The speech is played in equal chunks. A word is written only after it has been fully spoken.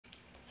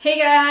Hey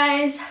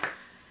guys,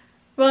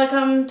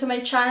 welcome to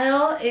my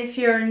channel if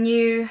you're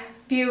new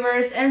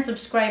viewers and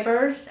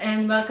subscribers,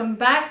 and welcome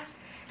back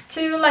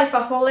to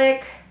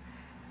Lifeaholic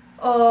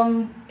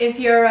if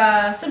you're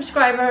a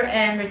subscriber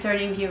and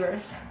returning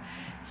viewers.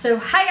 So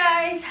hi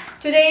guys,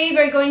 today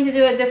we're going to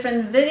do a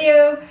different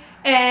video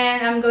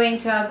and I'm going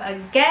to have a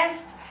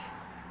guest,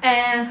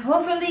 and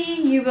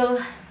hopefully you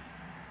will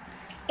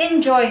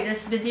enjoy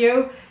this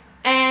video.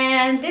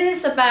 And this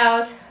is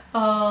about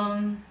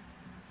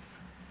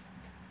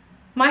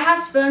my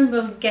husband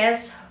will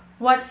guess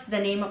what's the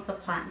name of the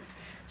plant.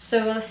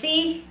 So we'll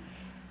see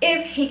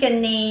if he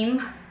can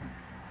name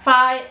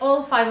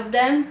all five of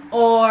them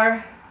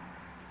or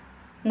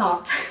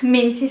not.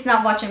 Means he's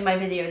not watching my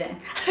video then.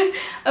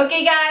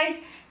 Okay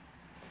guys,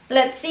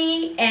 let's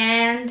see.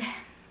 And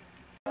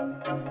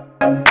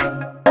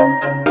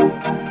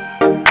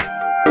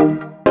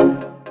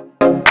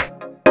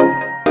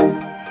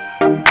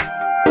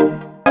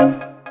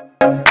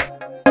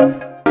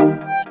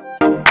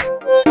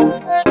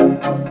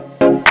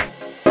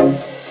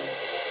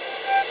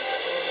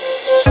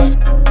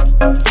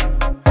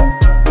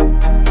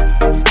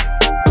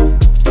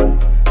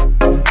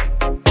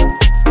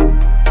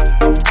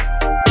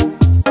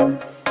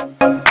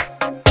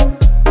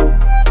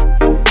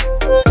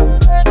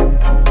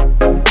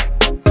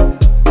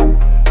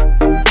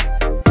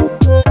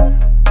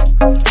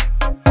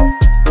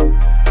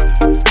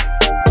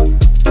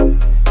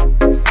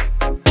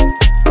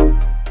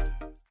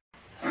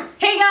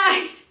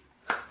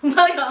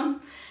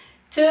welcome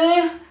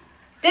to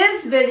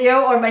this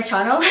video or my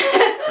channel.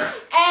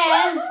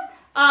 And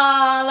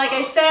like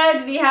I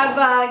said, we have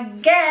a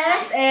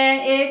guest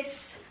and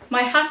it's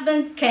my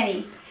husband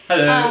Kenny.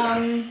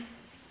 Hello.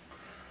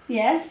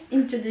 Yes,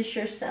 introduce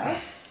yourself.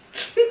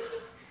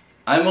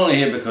 I'm only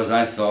here because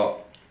I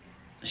thought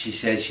she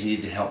said she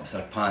needed help with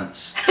her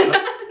pants.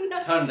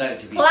 Turned out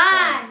to be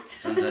plants.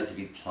 Turned out to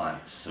be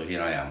plants, so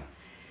here I am.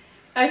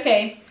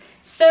 Okay,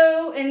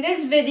 so in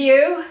this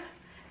video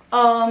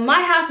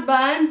my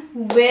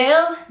husband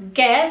will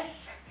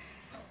guess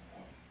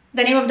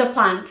the name of the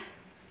plant.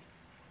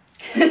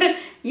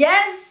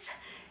 Yes,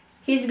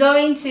 he's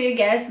going to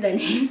guess the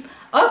name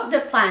of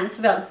the plants.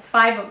 Well,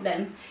 5 of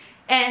them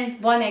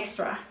and 1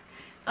 extra.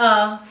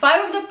 5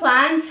 of the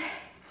plants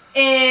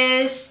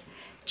is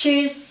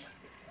choose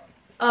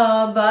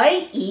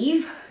by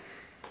Eve.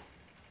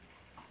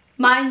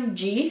 Mine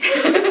G.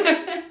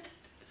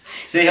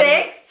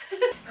 6.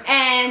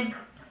 And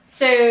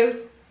so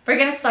we're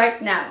gonna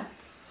start now.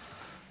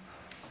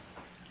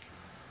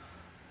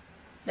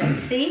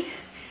 Let's see.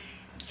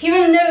 He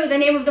will know the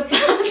name of the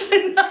plant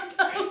and not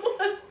that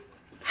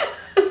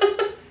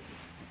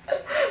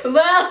one.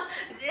 Well,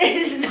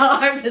 it's the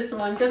hardest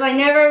one because I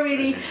never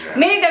really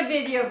made a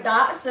video of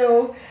that.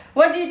 So,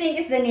 what do you think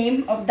is the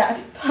name of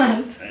that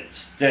plant?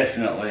 It's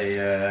definitely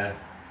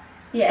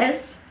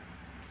yes,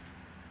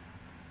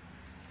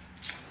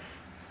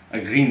 a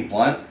green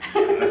plant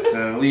with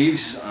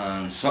leaves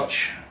and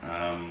such.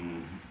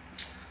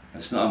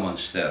 It's not a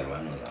monstera,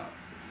 I know that.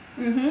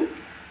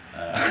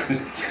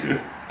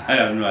 I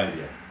have no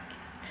idea.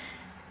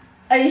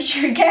 Are you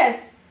sure? Guess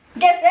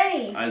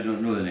any. I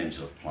don't know the names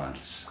of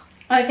plants.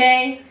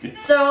 Okay,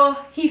 so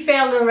he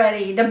failed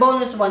already. The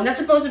bonus one. That's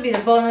supposed to be the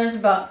bonus,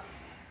 but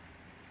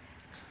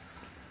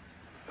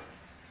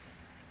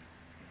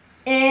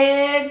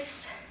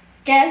it's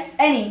guess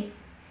any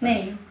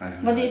name.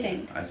 What do you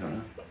think? I don't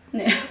know.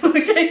 No.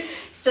 Okay,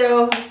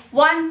 so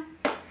 1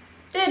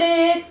 did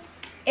it.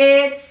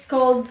 It's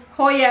called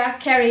Hoya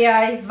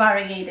Carrii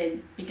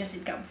variegated because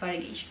it got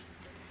variegation.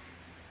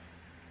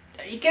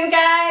 There you go,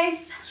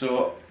 guys.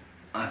 So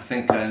I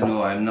think I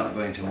know I'm not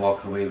going to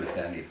walk away with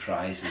any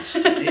prizes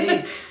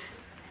today.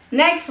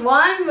 Next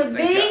one would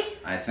be...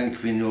 I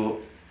think we know...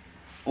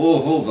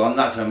 Oh, hold on,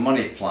 that's a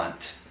money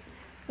plant.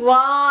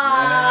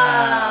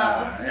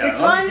 Wow! Yeah. This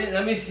one?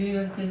 Let me see.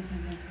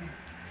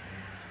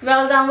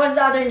 Well done. What's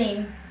the other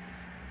name?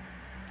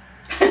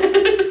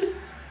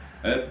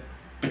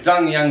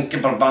 Petang Yang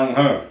Kiperbang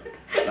Her.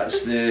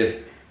 That's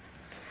a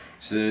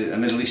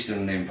Middle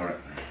Eastern name for it.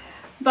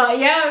 But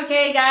yeah,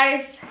 okay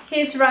guys,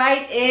 he's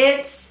right.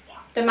 It's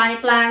the money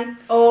plant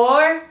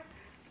or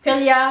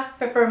Pilia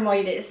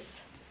pepermoides.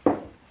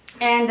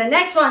 And the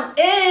next one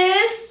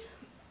is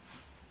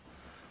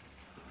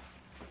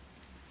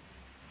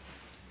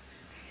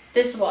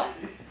this one.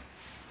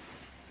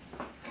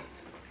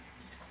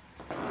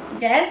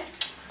 Guess?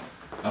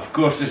 Of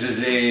course, this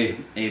is a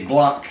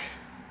black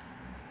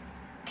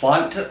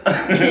plant.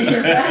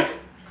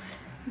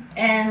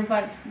 And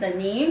what's the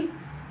name?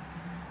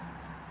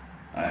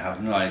 I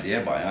have no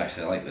idea, but I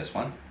actually like this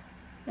one.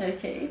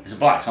 Okay. It's a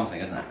black something,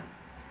 isn't it?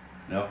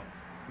 No?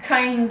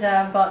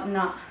 Kinda, but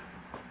not.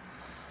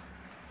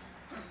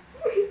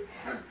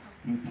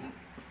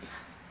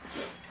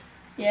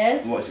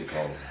 Yes? What is it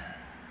called?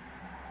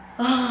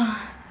 Oh,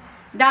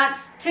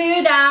 that's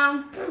 2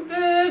 down.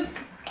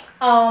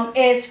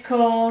 It's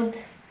called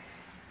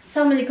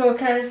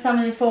Samelicoccus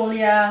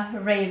samelifolia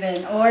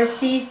raven, or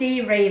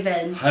CC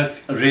raven.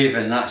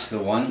 Raven, that's the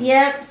one.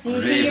 Yep,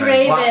 CC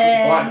raven.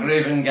 Black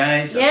raven,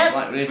 guys. Yep. That's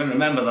black raven,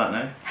 remember that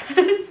now.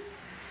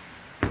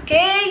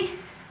 Okay.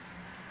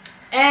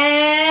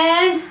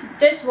 And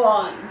this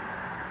one.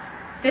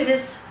 This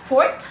is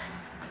fourth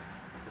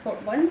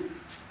one.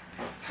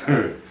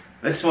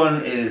 This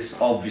one is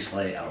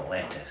obviously a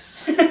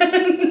lettuce.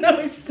 No,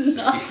 it's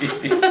not.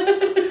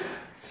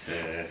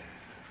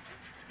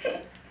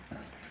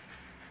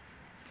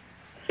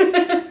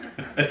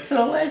 It's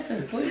a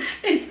lettuce, look.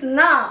 It's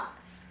not.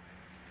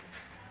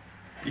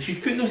 You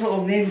should put those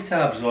little name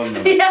tabs on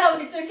them. Yeah,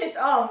 we took it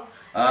off.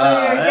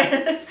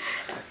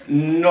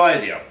 No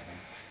idea.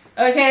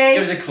 Okay.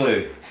 Give us a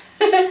clue.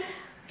 Give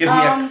me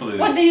a clue.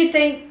 What do you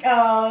think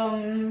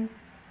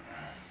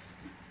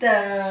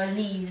the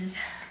leaves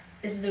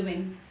is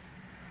doing?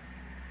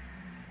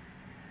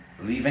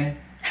 Leaving?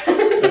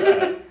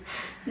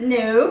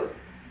 No.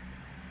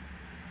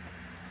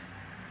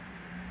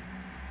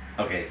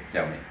 Okay,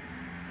 tell me.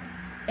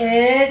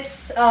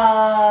 It's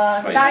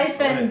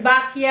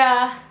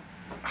Dieffenbachia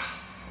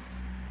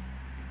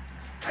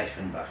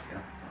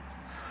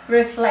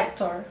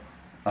reflector.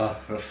 Oh,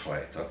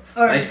 reflector.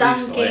 Or nice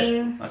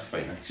Dunking. That's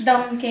quite nice.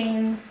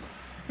 Dunking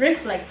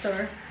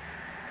reflector.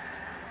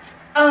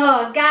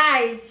 Oh,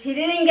 guys, he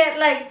didn't get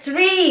like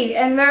 3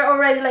 and we're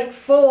already like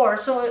 4,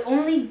 so I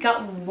only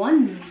got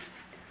 1.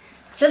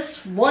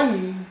 Just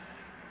 1.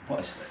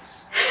 What is this?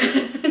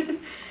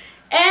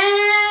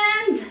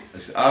 And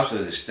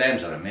absolutely, the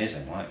stems are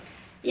amazing, like.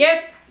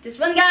 Yep, this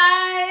one,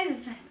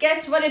 guys.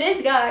 Guess what it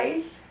is,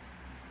 guys?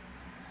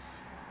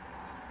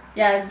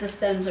 Yeah, the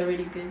stems are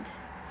really good.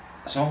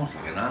 It's almost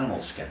like an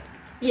animal skin.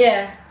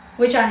 Yeah,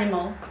 which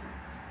animal?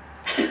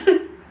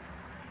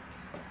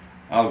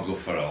 I'll go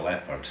for a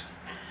leopard.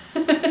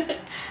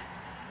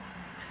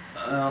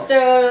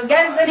 So,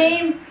 guess the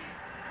name.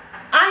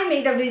 I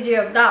made a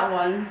video of that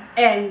one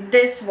and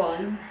this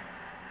one.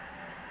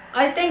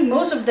 I think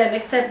most of them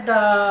except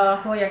the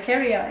Hoya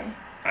carrii.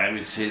 I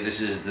would say this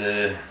is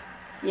the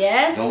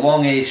the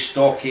longy,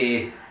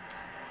 stocky,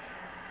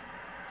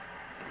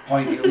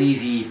 pointy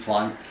leafy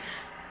plant.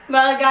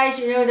 Well, guys,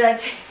 you know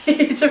that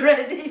he's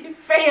already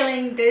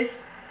failing this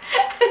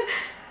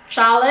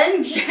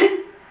challenge.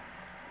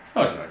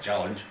 Oh, it's not a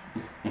challenge.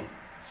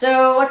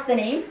 So, what's the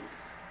name?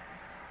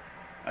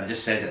 I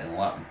just said it in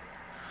Latin.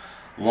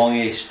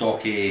 Longy,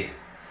 stocky,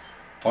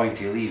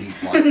 pointy leafy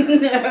plant.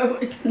 No,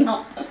 it's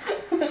not.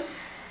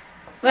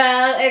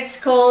 Well, it's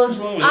called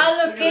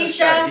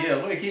Alocasia.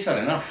 Yeah, look, he's had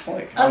enough.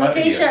 Look,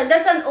 Alocasia,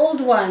 that's an old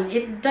one.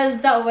 It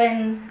does that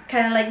when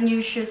kind of like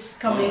new shoots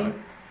coming.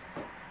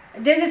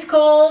 This is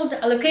called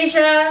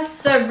Alocasia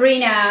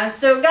sabrina.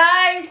 So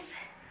guys,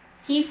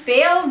 he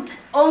failed.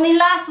 Only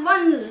last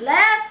one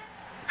left.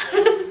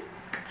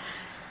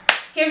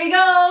 Here we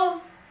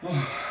go.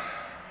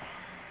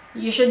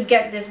 You should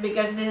get this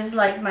because this is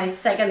like my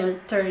second or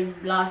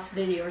third last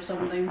video or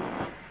something.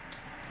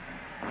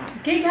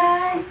 Okay,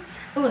 guys.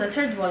 Oh, the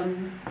third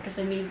one, because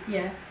I made,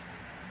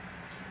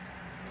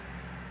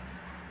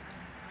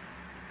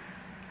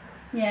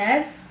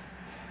 Yes?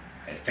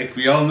 I think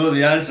we all know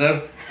the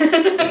answer.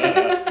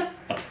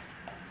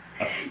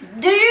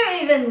 Do you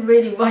even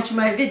really watch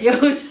my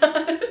videos?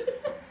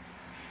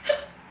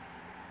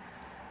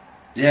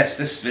 Yes,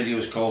 this video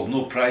is called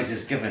No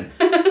Prizes Given.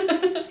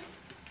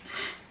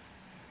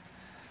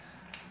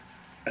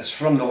 It's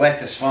from the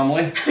lettuce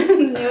family.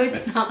 No,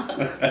 it's not.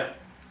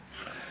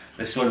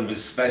 This one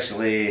was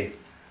specially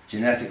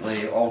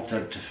genetically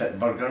altered to fit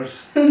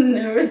burgers.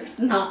 No, it's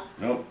not.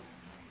 Nope.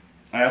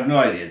 I have no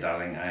idea,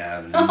 darling. I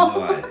have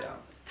no idea.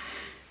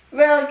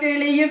 Well,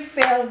 Curly, you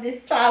failed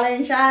this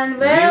challenge, and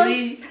well...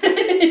 Really?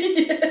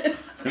 Yes.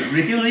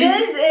 Really?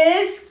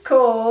 This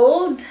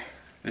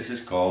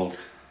is called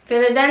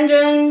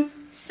Philodendron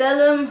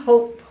Cellum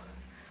Hope.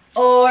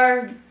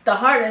 Or the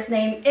hardest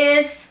name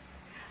is...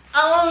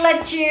 I'll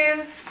let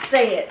you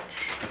say it.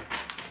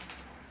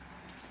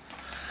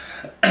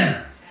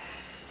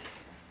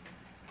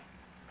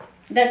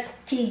 That's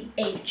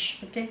TH,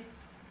 okay?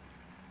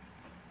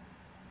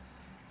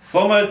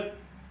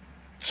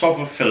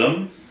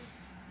 Phomatophyllum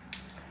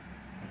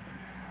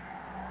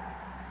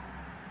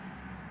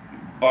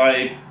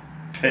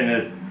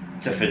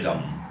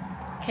bipinnatifidum.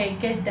 Okay,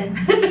 good then.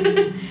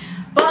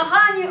 But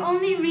Han, you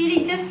only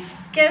really just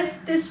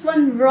guessed this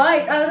one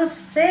right out of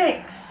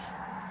 6.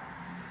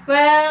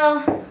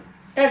 Well,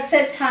 that's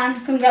it,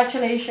 Han.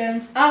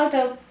 Congratulations. Out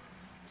of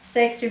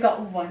 6, you got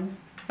 1.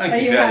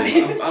 Thank you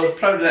very much. I'm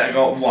proud that I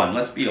got 1,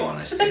 let's be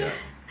honest here.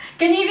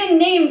 Can you even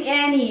name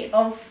any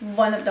of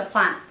one of the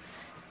plants?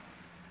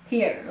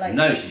 Here, like...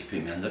 Now she's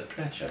putting me under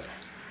pressure.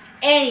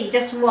 Any,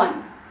 just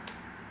one.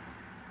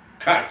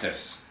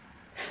 Cactus.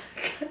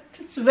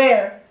 Cactus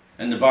where?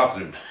 In the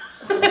bathroom.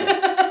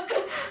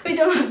 We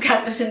don't have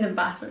cactus in the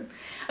bathroom.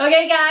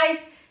 Okay,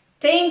 guys.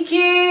 Thank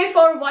you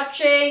for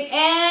watching,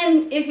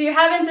 and if you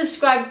haven't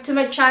subscribed to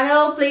my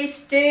channel, please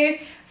do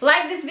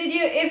like this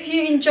video if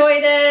you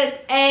enjoyed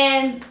it,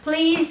 and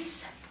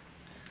please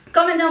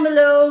comment down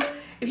below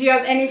if you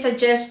have any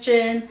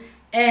suggestion.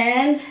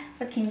 And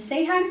what can you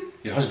say, hon?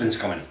 Your husband's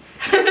coming.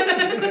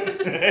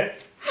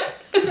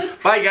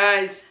 Bye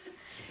guys.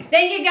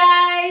 Thank you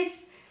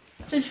guys.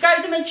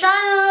 Subscribe to my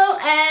channel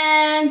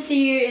and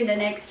see you in the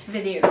next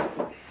video.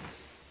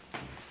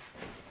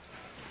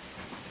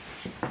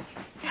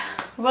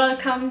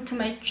 Welcome to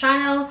my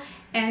channel,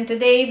 and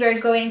today we're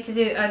going to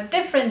do a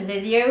different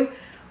video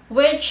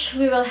which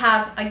we will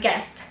have a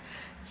guest.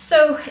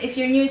 So if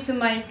you're new to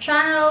my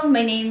channel,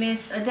 my name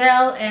is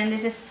Adele and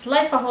this is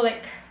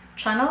Lifeaholic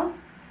channel.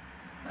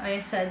 I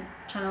said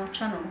channel.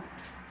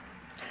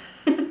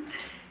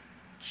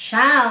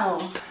 Ciao.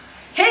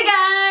 Hey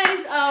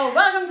guys,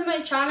 welcome to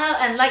my channel,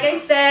 and like I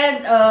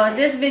said,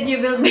 this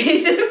video will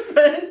be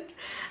different.